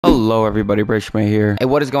Hello everybody, Brishman here. Hey,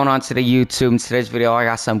 what is going on today, YouTube? In today's video, I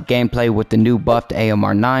got some gameplay with the new buffed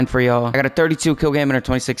AMR-9 for y'all. I got a 32 kill game and a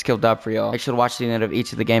 26 kill dub for y'all. Make sure to watch the end of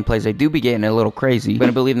each of the gameplays. They do be getting a little crazy. I'm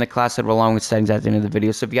gonna be leaving the class set along with settings at the end of the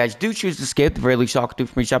video. So if you guys do choose to skip, the very least y'all can do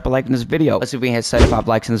for me, drop a like in this video. Let's see if we can hit 75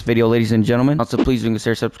 likes in this video, ladies and gentlemen. Also, please do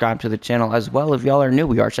consider subscribe to the channel as well. If y'all are new,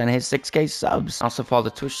 we are trying to hit 6K subs. Also, follow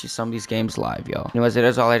the Twitch to see some of these games live, y'all. Anyways, that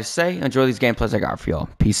is all I have to say. Enjoy these gameplays I got for y'all.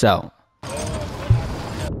 Peace out.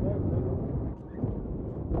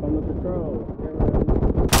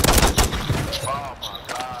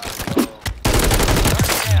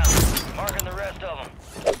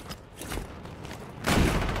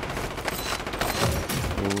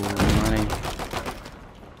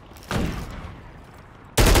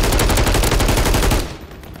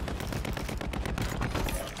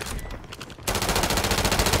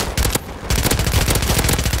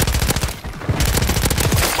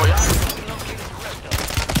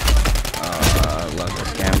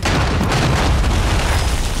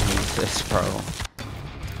 Bro.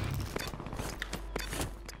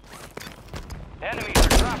 Enemies are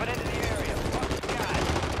dropping into the area.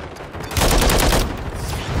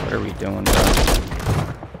 What are we doing, bro?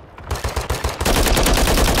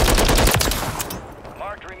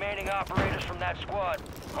 Marked remaining operators from that squad.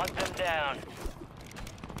 Hunt them down.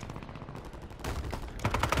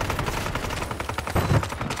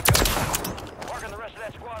 Marking the rest of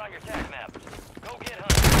that squad on your attack map. Go get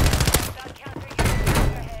hunted.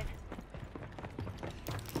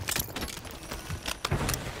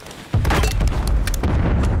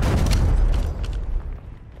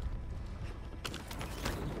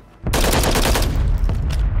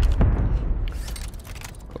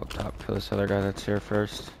 Kill this other guy that's here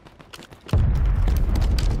first.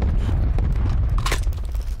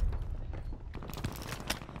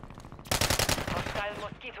 Hostile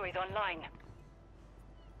mosquito is online.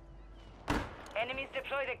 Enemies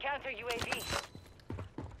deploy the counter UAV.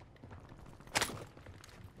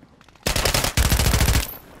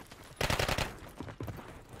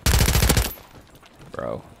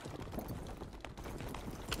 Bro.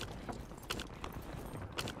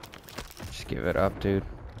 Just give it up, dude.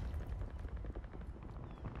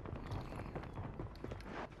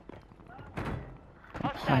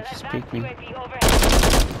 Hostile just advanced peek me. UAV overhead.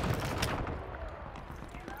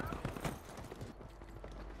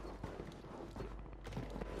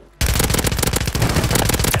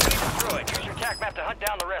 Enemy destroyed. Use your attack map to hunt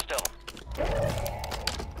down the rest of them.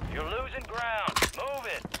 You're losing ground. Move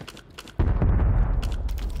it.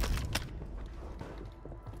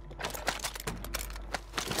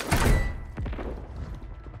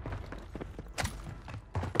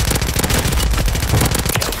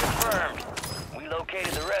 Kill confirmed. We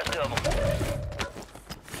located the rest of them.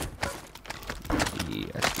 The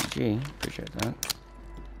SPG, appreciate that.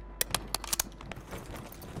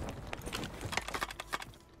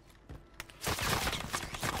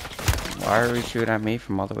 Why are we shooting at me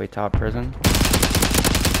from all the way top prison?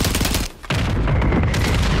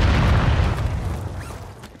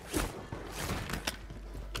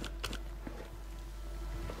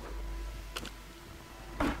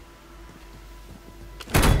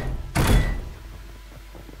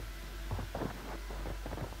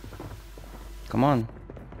 Come on.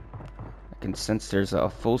 I can sense there's a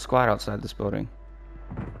full squad outside this building.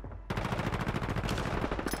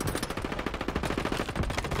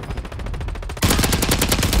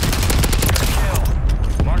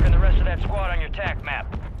 Kill. Marking the rest of that squad on your attack map.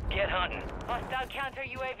 Get hunting. Hostile counter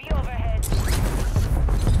UAV overhead.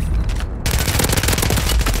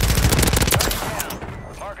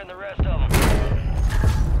 Down. Marking the rest of them.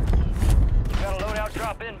 Got a loadout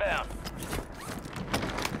drop inbound.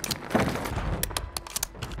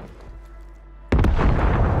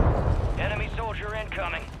 Enemy soldier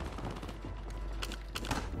incoming.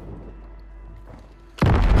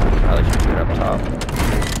 Probably should get up top.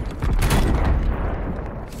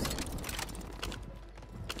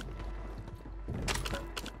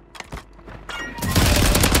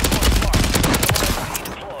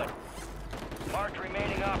 Deployed. Marked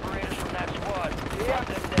remaining operators from that squad. Hunt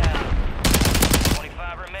them down.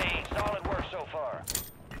 25 remain. Solid work so far.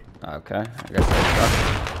 Okay, I guess that's stuck.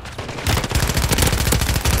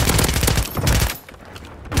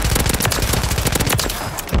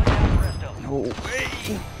 No way.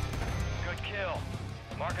 Good kill.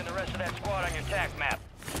 Marking the rest of that squad on your attack map.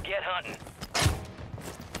 Get hunting.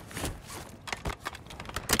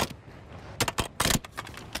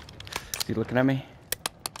 Is he looking at me?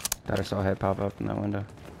 Thought I saw a head pop up in that window.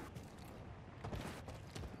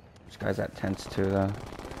 This guy's at tents too, though.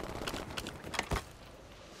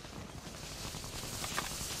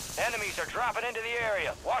 Enemies are dropping. dropping into the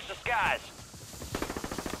area. Watch the skies.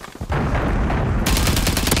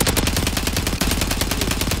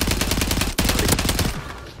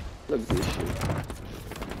 Look at this shit.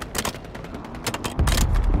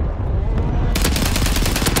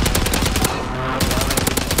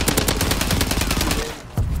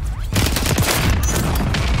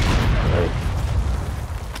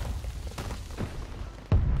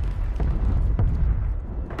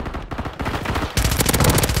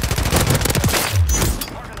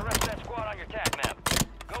 Marking the rest of that squad on your attack map.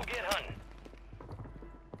 Go get hunting.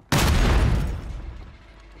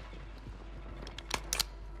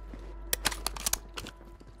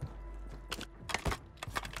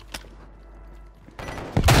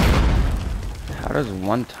 How does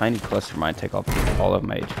one tiny cluster mine take off all of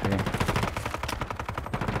my HP?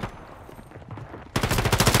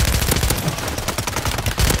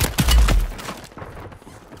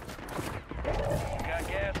 Got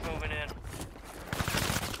gas moving in.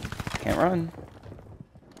 Can't run.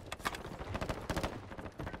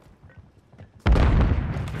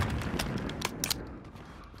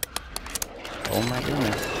 Oh my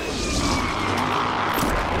goodness.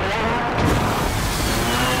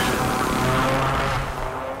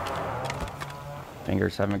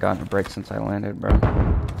 Fingers haven't gotten a break since I landed, bro.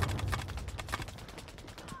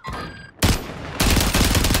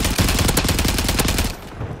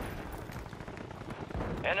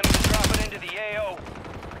 Enemies dropping into the AO.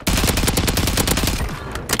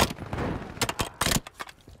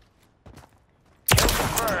 Kill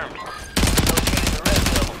confirmed. Located the rest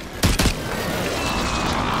of them.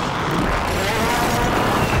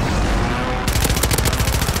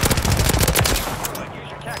 Use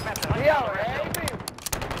your attack map to hunt down the rest of them.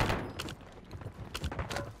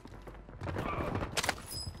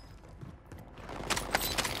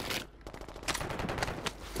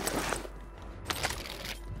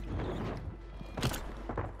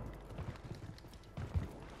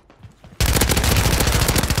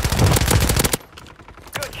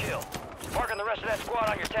 Good kill. Marking the rest of that squad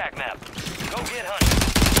on your attack map. Go get hunting.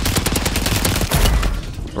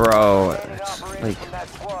 Bro, it's like, From that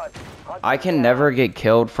squad. Hunt I can never get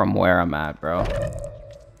killed from where I'm at, bro.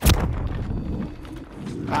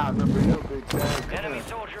 I remember him, big guy. enemy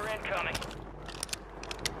soldier incoming.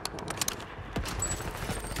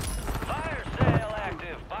 Fire sale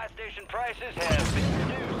active. Buy station prices have been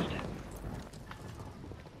reduced.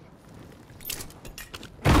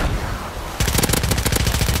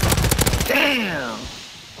 Damn!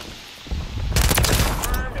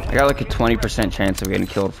 I got like a 20% chance of getting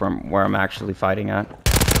killed from where I'm actually fighting at.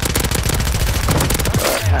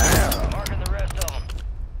 Marking the rest of them.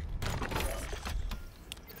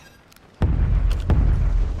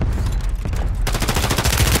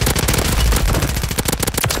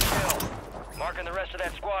 Kill. Marking the rest of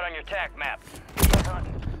that squad on your attack map. Get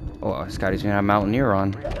hunting. Oh, Scotty's gonna have Mountaineer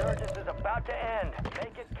on. Resurgence is about to end.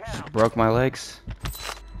 Make it count. Broke my legs.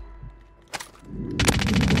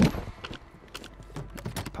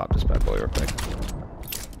 Pop this bad boy real quick.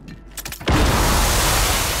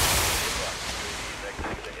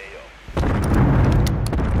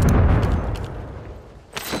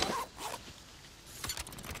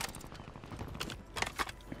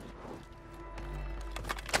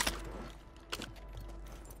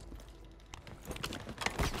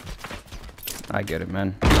 I get it,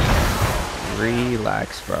 man.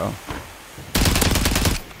 Relax, bro.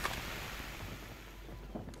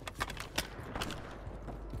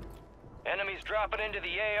 Enemies dropping into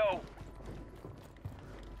the AO.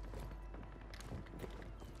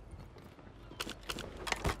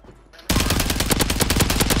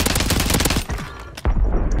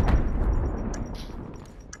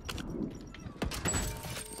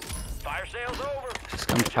 Fire sale's over. Just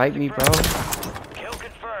come fight me, bro. Kill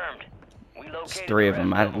confirmed. We It's located 3 of the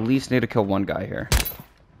them. rest I at least need to kill one guy here.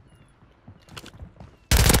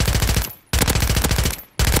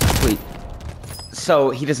 Wait. So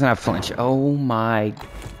he doesn't have flinch. Oh my.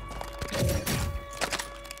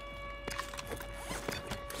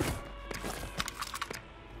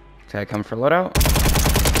 Did I come for loadout?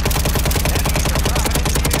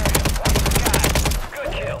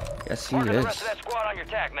 Good kill. Yes, he Marking the is. rest of that squad on your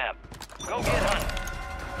attack map. Go get hunting.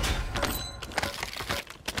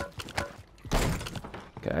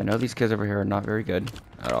 Okay, I know these kids over here are not very good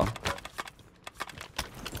at all.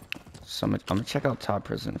 So I'm gonna check out top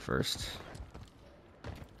prison first.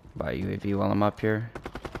 Buy UAV while I'm up here.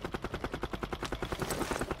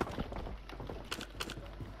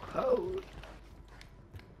 Oh.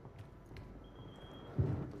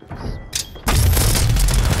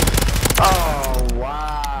 Oh,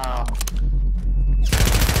 wow.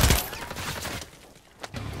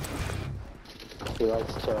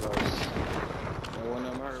 Shadows. One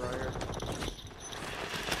of them right here.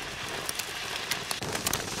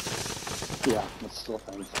 Yeah, it's still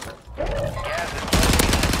things.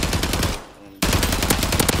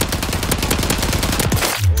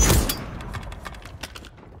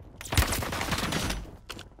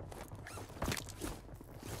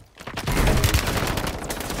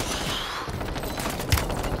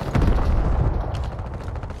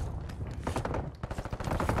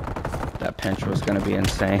 That pinch was gonna be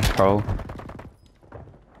insane, bro.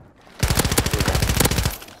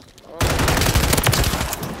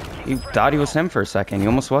 You thought he was him for a second. He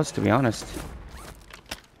almost was, to be honest.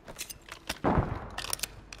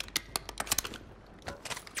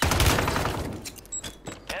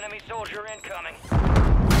 Enemy soldier incoming.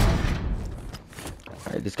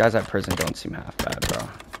 Alright, these guys at prison don't seem half bad, bro.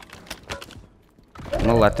 I'm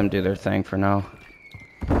gonna let them do their thing for now.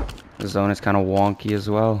 The zone is kind of wonky as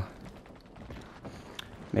well.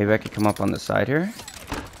 Maybe I could come up on the side here.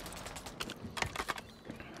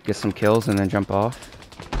 Get some kills and then jump off.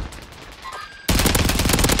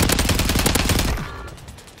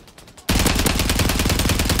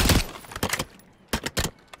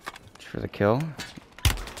 For the kill.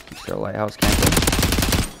 Is there a lighthouse camping?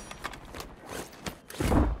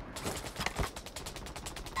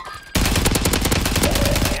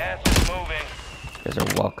 Gas is moving. You guys are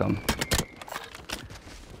welcome.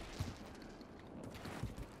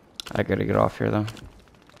 I gotta get off here though.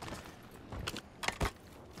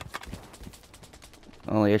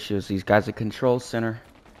 The only issue is these guys at control center.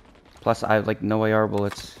 Plus I have like no AR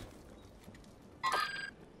bullets.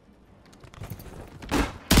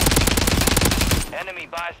 Enemy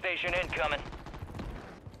buy station incoming.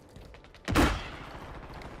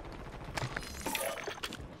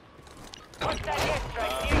 Hostile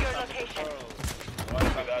airstrike near your location.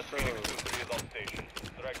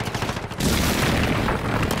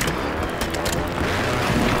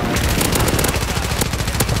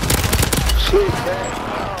 Shit,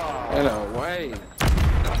 man. Ain't no way.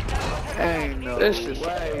 Ain't no way he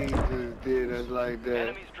just did us like that.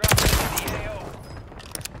 Enemies dropping into the AO.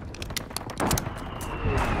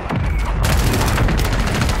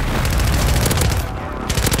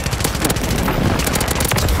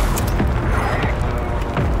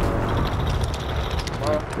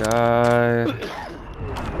 God.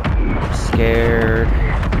 I'm scared.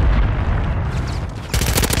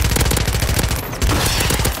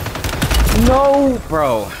 No,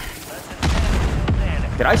 bro.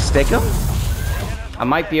 Did I stick him? I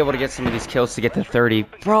might be able to get some of these kills to get to 30.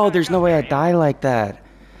 Bro, there's no way I die like that.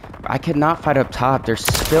 I could not fight up top. There's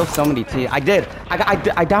still so many teams. I did.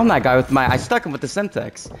 I downed that guy with my... I stuck him with the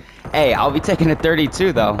Semtex. Hey, I'll be taking a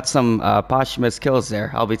 32, though. Some posthumous kills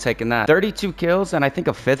there. I'll be taking that. 32 kills and I think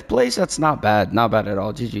a 5th place? That's not bad. Not bad at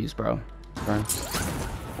all. GG's, bro.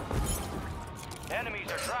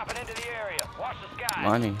 Enemies are dropping into the area. Watch the sky.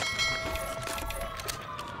 Money.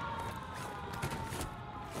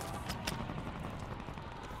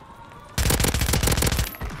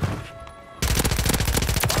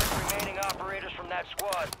 Remaining operators from that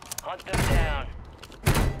squad. Hunt them down.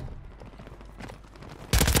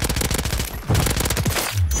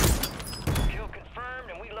 Kill confirmed,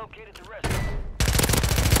 and we located the rest of them.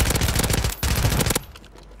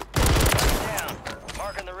 Down.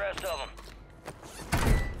 Marking the rest of them.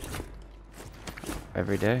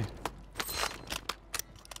 Every day.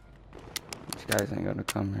 These guys ain't gonna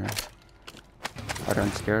come here. I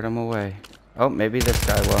done scared them away. Oh, maybe this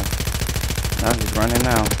guy will. No, he's running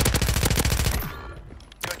now.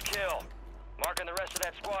 Good kill. Marking the rest of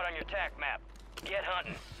that squad on your TAC map. Get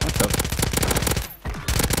hunting. What the?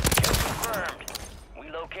 Kill confirmed. We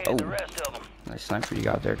located the rest of them. Nice sniper you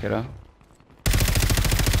got there, kiddo. Enemies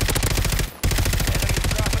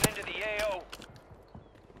dropping into the AO.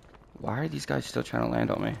 Why are these guys still trying to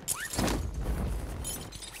land on me?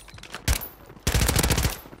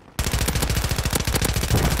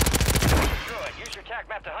 Good. Use your TAC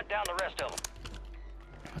map to hunt down the rest of them.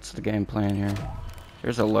 What's the game plan here?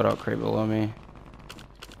 There's a loadout crate below me.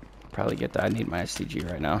 Probably get that. I need my STG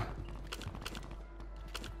right now.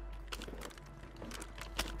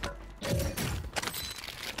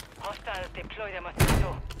 Hostiles deploy the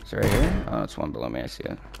mosquito. Is it right here? Oh, it's one below me. I see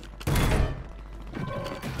it.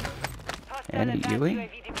 Hostile And advanced MWII?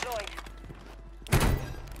 UAV deployed.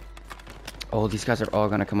 Oh, these guys are all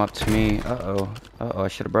gonna come up to me. Uh-oh. Uh-oh, I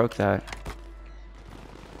should have broke that.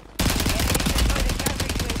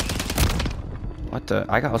 What the?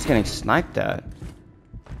 I was getting sniped at.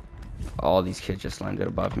 All these kids just landed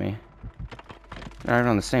above me. They're not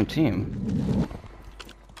on the same team.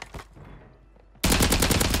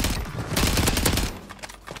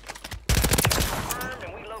 Confirmed,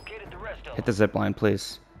 and we rest of Hit them. the zip line,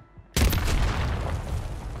 please.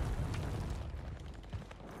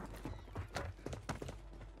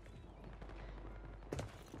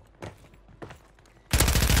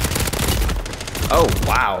 Oh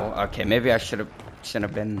wow. Okay, maybe I shouldn't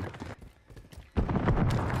have been.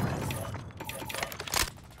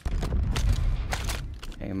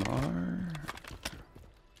 AMR.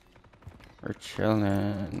 We're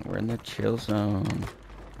chilling. We're in the chill zone.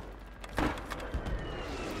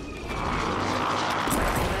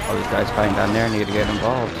 All these guys fighting down there need to get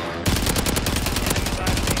involved.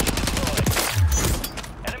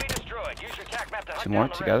 Enemy destroyed. Use your tac map to hunt Two more down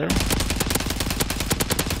the together. rest of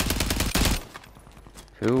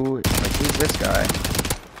Who's this guy?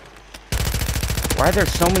 Why are there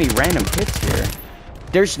so many random hits here?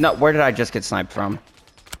 There's no. Where did I just get sniped from?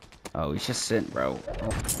 Oh, he's just sitting, bro. Oh.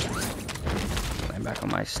 Laying back on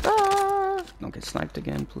my stuff. Don't get sniped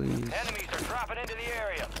again, please. them. Enemies are dropping into the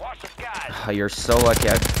area. Watch the skies. Oh, you're so lucky.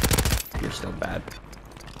 You're still bad.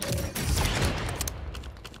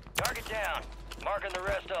 Target down. Marking the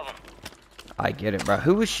rest of them. I get it, bro.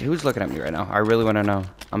 Who's looking at me right now? I really want to know.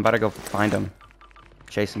 I'm about to go find him.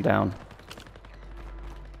 Chase him down.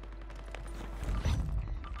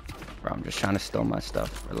 Bro, I'm just trying to steal my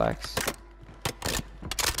stuff. Relax.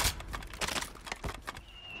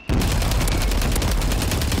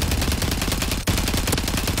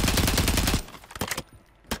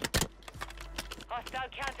 Hostile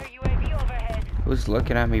counter UAV overhead. Who's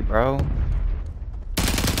looking at me, bro? No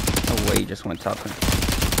way he just went top.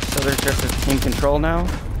 So there's just a team control now?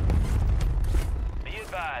 Be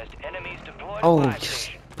advised. Enemies deployed. Oh, buy just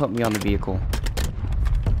station. put me on the vehicle.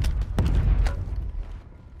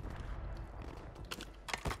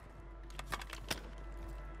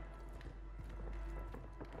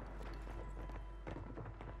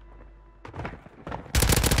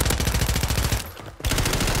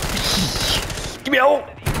 Give me out!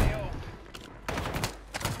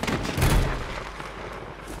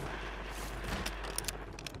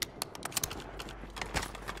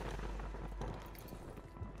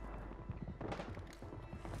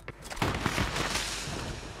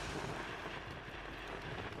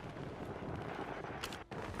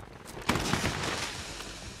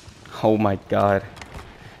 Oh my god.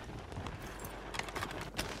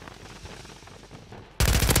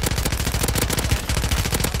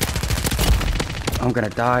 I'm gonna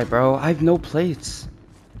die, bro. I have no plates.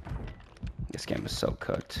 This game is so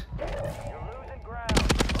cooked. You're losing ground.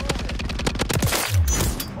 Move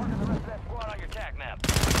it. Marking the rest of that squad on your tac map.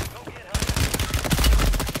 Go get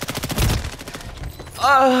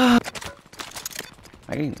hunted.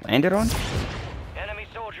 I getting landed on? Enemy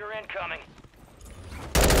soldier incoming.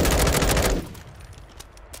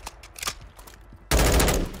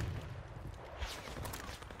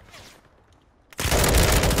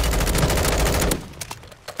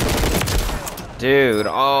 Dude,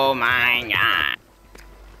 oh my god.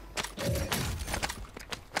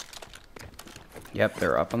 Yep,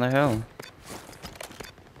 they're up on the hill.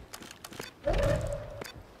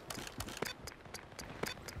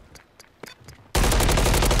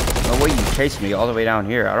 No way you chased me all the way down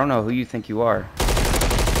here. I don't know who you think you are.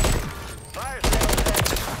 Fire sales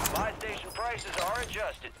ended. Buy station prices are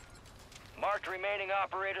adjusted. Marked remaining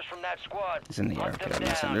operators from that squad. He's in the air. Hunt them Okay,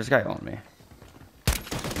 listen, down. there's a guy on me.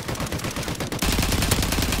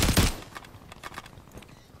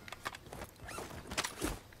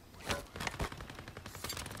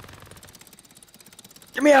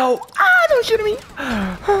 Get me out! Ah, don't shoot at me!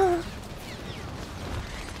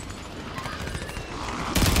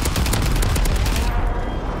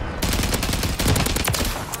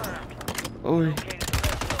 Oi.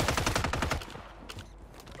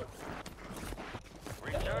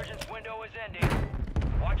 Resurgence window is ending.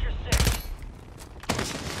 Watch your six.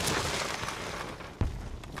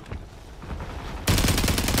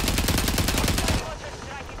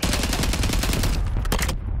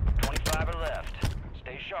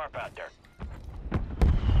 Sharp out there.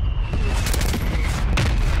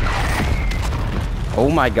 Oh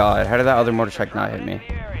my god, how did that other motorcycle not hit me?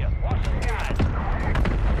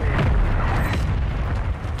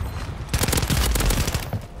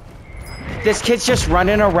 This kid's just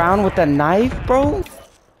running around with a knife, bro?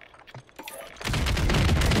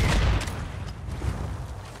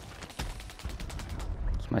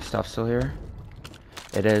 Is my stuff still here?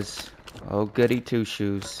 It is. Oh, goody two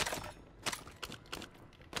shoes.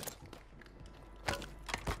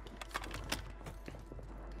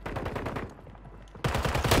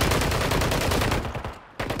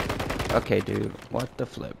 Okay, dude, what the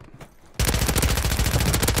flip?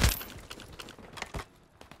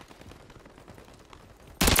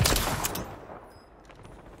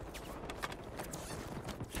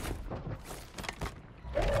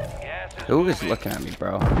 Who is looking at me,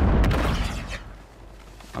 bro?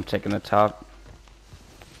 I'm taking the top.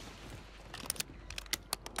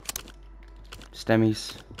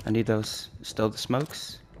 Stemmies. I need those. Still the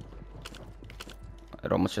smokes.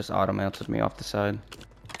 It almost just auto-mounted me off the side.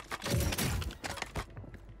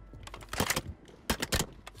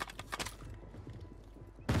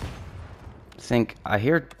 I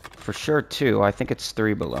hear for sure 2. I think it's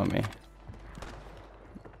 3 below me.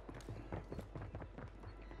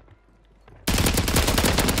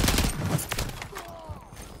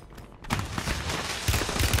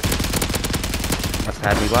 Must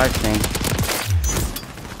have had me live stream.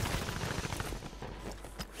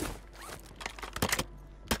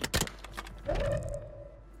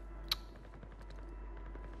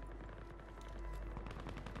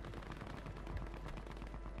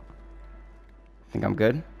 Think I'm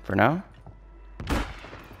good for now.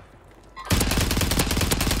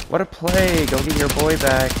 What a play! Go get your boy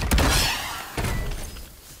back.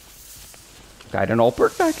 Got an old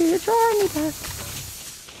perk back here, try me back.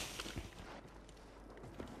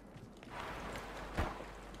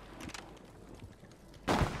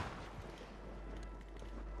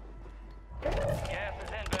 Gas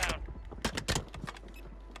is inbound.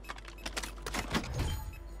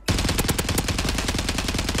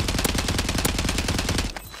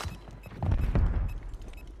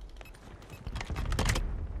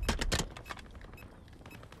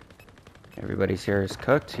 Everybody's here is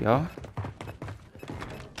cooked, y'all.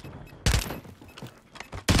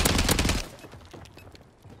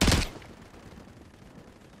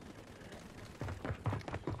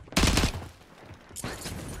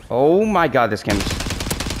 Oh my god, this game is...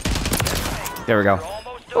 There we go. We're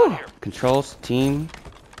almost done here. Controls, team,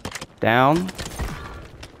 down.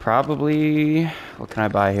 Probably... What can I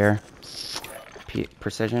buy here?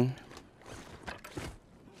 Precision.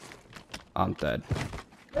 I'm dead.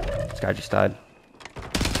 This guy just died.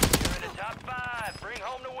 You're in the top 5. Bring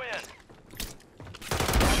home the win.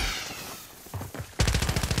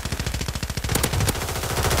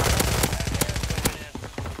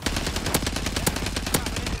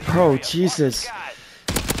 Bro, Jesus.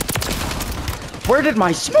 Where did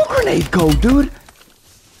my smoke grenade go, dude? Enemy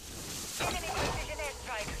precision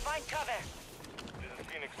airstrike. Find cover. This is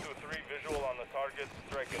Phoenix 2-3, visual on the target,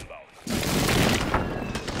 strike inbound.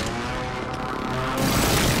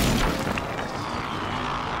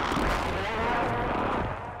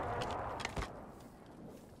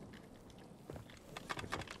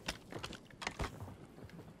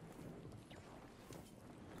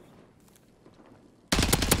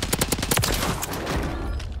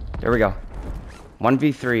 There we go.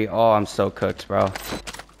 1v3. Oh, I'm so cooked, bro.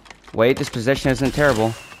 Wait, this position isn't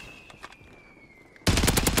terrible.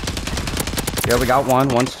 Yeah, we got one.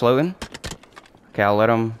 One's floating. Okay, I'll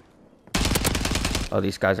let him... Oh,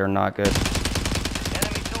 these guys are not good.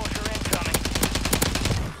 Enemy soldier incoming.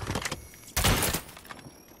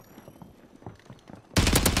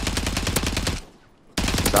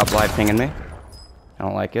 Stop live pinging me. I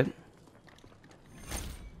don't like it.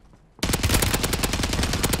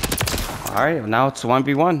 Alright, now it's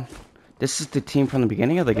 1v1. This is the team from the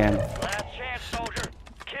beginning of the game. Last chance, soldier.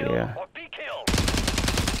 Kill Yeah. or be killed.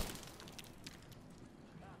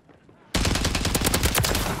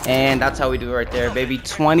 And that's how we do it right there, baby.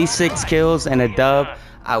 26 kills and a dub.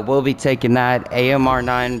 I will be taking that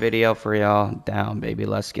AMR-9 video for y'all down, baby.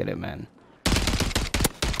 Let's get it, man.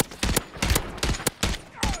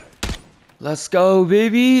 Let's go,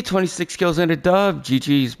 baby. 26 kills and a dub.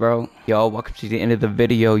 GG's, bro. Yo, welcome to the end of the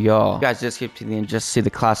video, y'all. You guys just skip to the end just to see the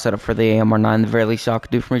class setup for the AMR-9. The very least y'all could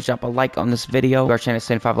do for me, drop a like on this video. If our channel is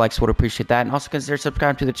 75 likes, would appreciate that. And also consider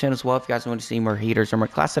subscribing to the channel as well if you guys want to see more heaters or more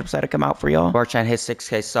class setups that come out for y'all. If our channel hits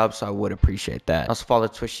 6K subs, so I would appreciate that. Also follow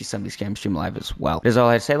Twitch, see some of these games stream live as well. That's all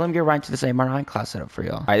I had to say. Let me get right into this AMR-9 class setup for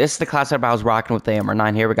y'all. All right, this is the class setup I was rocking with the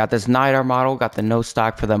AMR-9 here. We got this Nidar model, got the no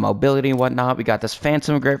stock for the mobility and whatnot. We got this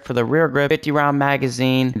Phantom grip for the rear grip, 50 round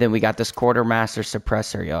magazine. And then we got this quartermaster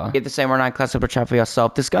suppressor, y'all. Get this AMR-9 class setup, try for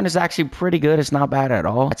yourself. This gun is actually pretty good. It's not bad at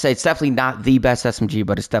all. I'd say it's definitely not the best SMG,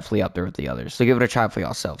 but it's definitely up there with the others. So give it a try for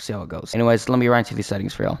yourself. See how it goes. Anyways, let me get right into these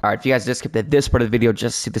settings for y'all. All right, if you guys just skipped at this part of the video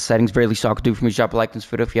just to see the settings, very least y'all could do for me, drop a like on this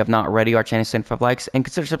video if you have not already. Our channel is 75 likes, and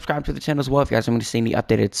consider subscribing to the channel as well if you guys want to see any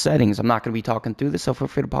updated settings. I'm not going to be talking through this, so feel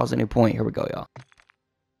free to pause at any point. Here we go, y'all.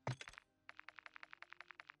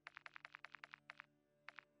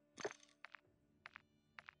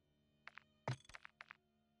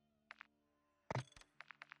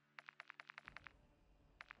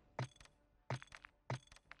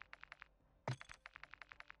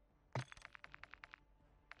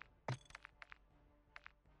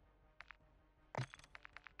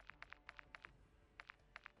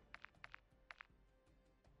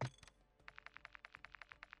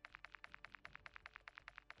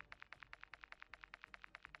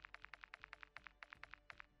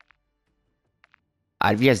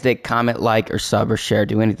 If you guys did, comment, like, or sub, or share,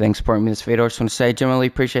 do anything supporting me in this video. I just want to say, genuinely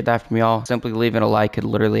appreciate that from y'all. Simply leaving a like could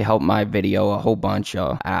literally help my video a whole bunch,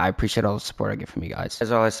 y'all. I appreciate all the support I get from you guys.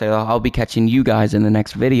 As always say, though, I'll be catching you guys in the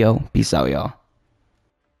next video. Peace out, y'all.